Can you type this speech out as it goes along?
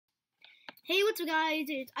Hey, what's up guys,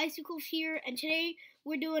 it's Icicle here, and today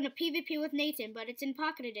we're doing a PvP with Nathan, but it's in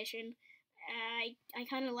Pocket Edition. I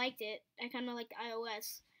kind of liked it. I kind of liked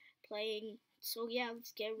iOS playing, so yeah,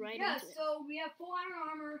 let's get right into it. Yeah, so we have full iron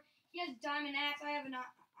armor, he has diamond axe, I have an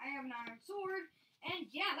iron sword, and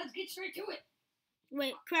yeah, let's get straight to it.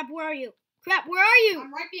 Wait, crap, where are you? Crap, where are you?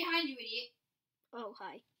 I'm right behind you, idiot. Oh,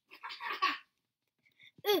 hi.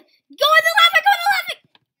 Go in the lava, go in the lava!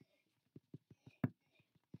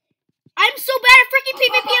 I'm so bad at freaking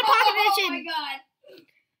PvP in Pocket Edition! Oh my god.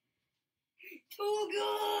 Too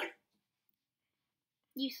good.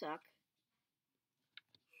 You suck.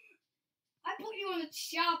 I put you on the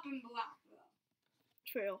chopping block, though.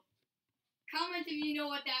 True. Comment if you know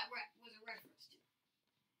what that was a reference to.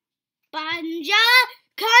 Banja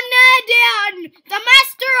Canadian, the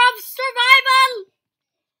master of survival!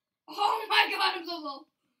 Oh my god, I'm so low.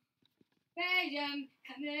 Belgium,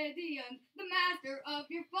 Canadian, the master of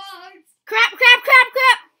your farts. Crap!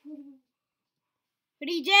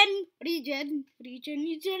 Regen.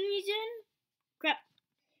 Crap.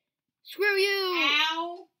 Screw you.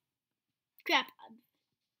 Ow. Crap.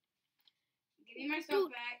 Give me my stuff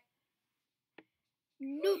back.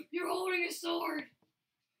 No. You're holding a sword.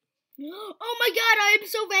 Oh my god, I am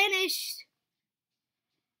so vanished.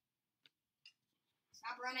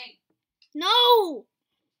 Stop running. No.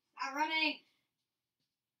 Stop running.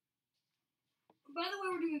 By the way,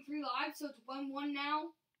 we're doing 3 lives, so it's 1-1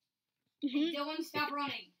 now. Dylan, stop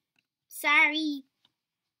running. Sorry.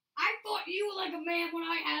 I fought you like a man when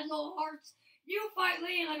I had low hearts. You fight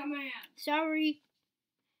Lee like a man. Sorry.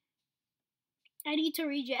 I need to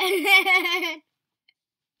regen. As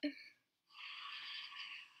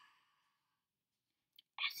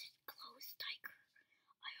it glows, Tiger,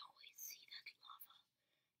 I always see that lava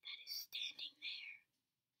that is standing there.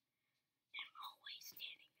 And always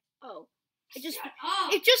standing there. Oh.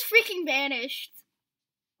 It just freaking vanished.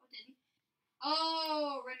 Oh, didn't?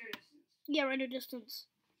 Oh, render distance. Yeah, render distance.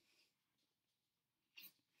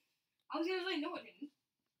 I was gonna say, no, it didn't.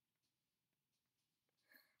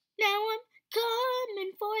 Now I'm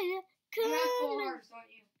coming for you. You have full hearts,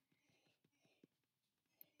 don't you?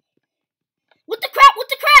 What the crap?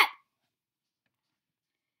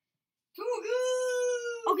 Too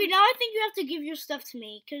good! Okay, now I think you have to give your stuff to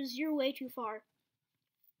me, because you're way too far.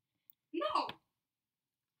 No!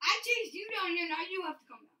 I chased you down here, now you have to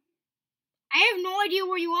come down. I have no idea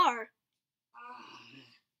where you are.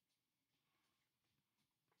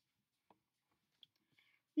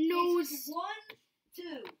 No. It's 1, 2.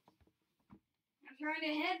 I'm trying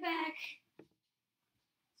to head back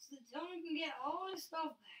so that Dylan can get all his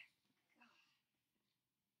stuff back.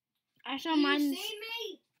 I saw mine. mine. You see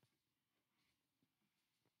me?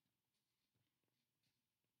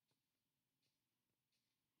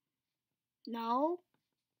 No.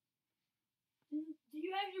 Do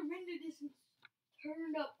you have your render distance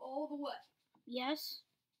turned up all the way? Yes.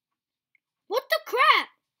 What the crap?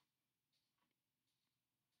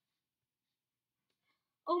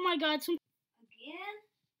 Oh my god, Again?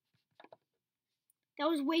 That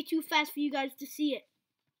was way too fast for you guys to see it.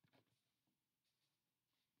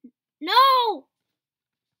 No!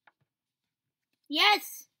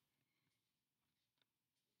 Yes!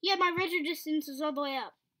 Yeah, my render distance is all the way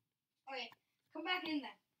up. Okay, come back in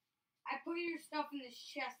then. I put your stuff in this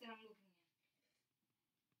chest that I'm looking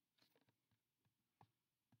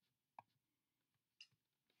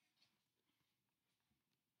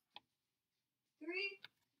in. 3,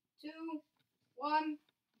 2, 1,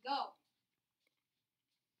 go.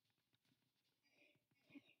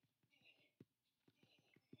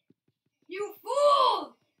 You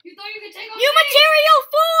fool! You thought you could take on You me? material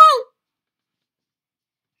fool!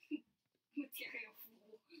 Material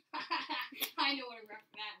fool. I know what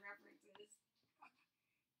that reference is.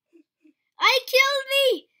 I killed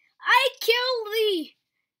thee!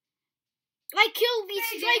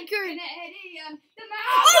 Striker!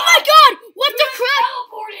 Oh my god! What the crap?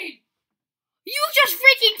 Teleported! You just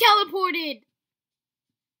freaking teleported!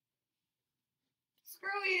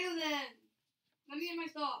 Screw you then. Let me get my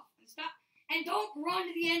stuff. And stop. And don't run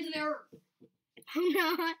to the ends of the earth. I'm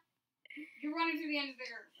not. You're running to the ends of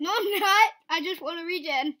the earth. No, I'm not. I just want to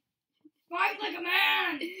regen. Fight like a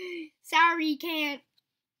man! Sorry, can't.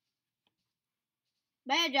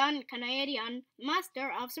 Belgian, Canadian,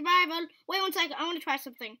 master of survival. Wait 1 second. I want to try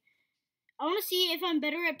something. I want to see if I'm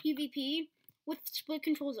better at PvP with split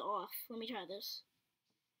controls off. Let me try this.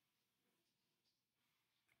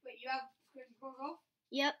 Wait, you have split controls off?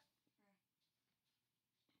 Yep.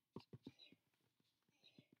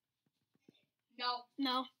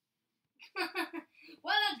 No.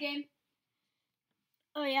 Well, that's game.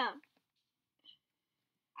 Oh, yeah.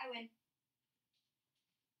 I win.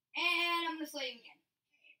 gonna slay him again.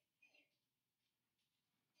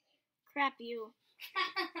 Crap you.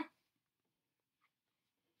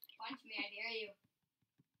 Punch me, I dare you.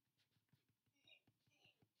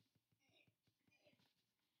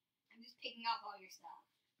 I'm just picking up all your stuff.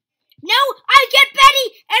 No, I get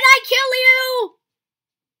Betty and I kill you.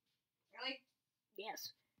 Really?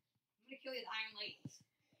 Yes. I'm gonna kill you with iron legs.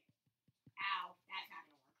 Ow, that's not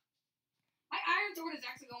gonna work. My iron sword is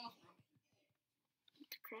actually almost broken. What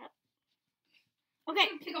the crap? Okay.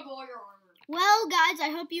 I'm gonna pick up all your armor. Well, guys, I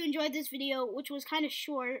hope you enjoyed this video, which was kind of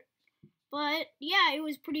short. But, yeah, it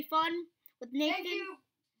was pretty fun with Nathan. Thank you.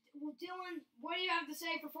 Well, Dylan, what do you have to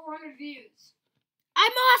say for 400 views?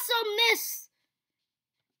 I'm awesome, miss!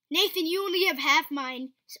 Nathan, you only have half mine.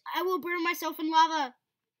 So I will burn myself in lava.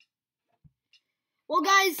 Well,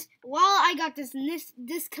 guys, while I got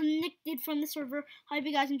disconnected from the server, I hope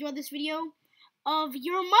you guys enjoyed this video of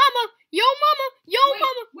your mama, yo mama, yo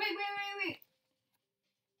mama. Wait.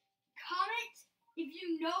 Comment if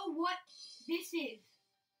you know what this is.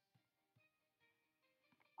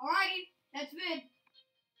 Alrighty, that's it.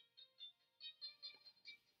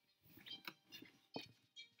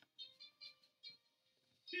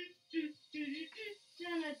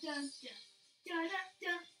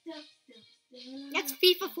 That's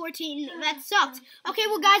FIFA 14. That sucked. Okay,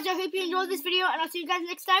 well, guys, I hope you enjoyed this video, and I'll see you guys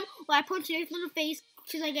next time while I punch Nathan in the face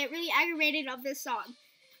because I get really aggravated of this song.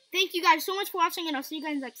 Thank you guys so much for watching, and I'll see you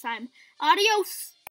guys next time. Adios!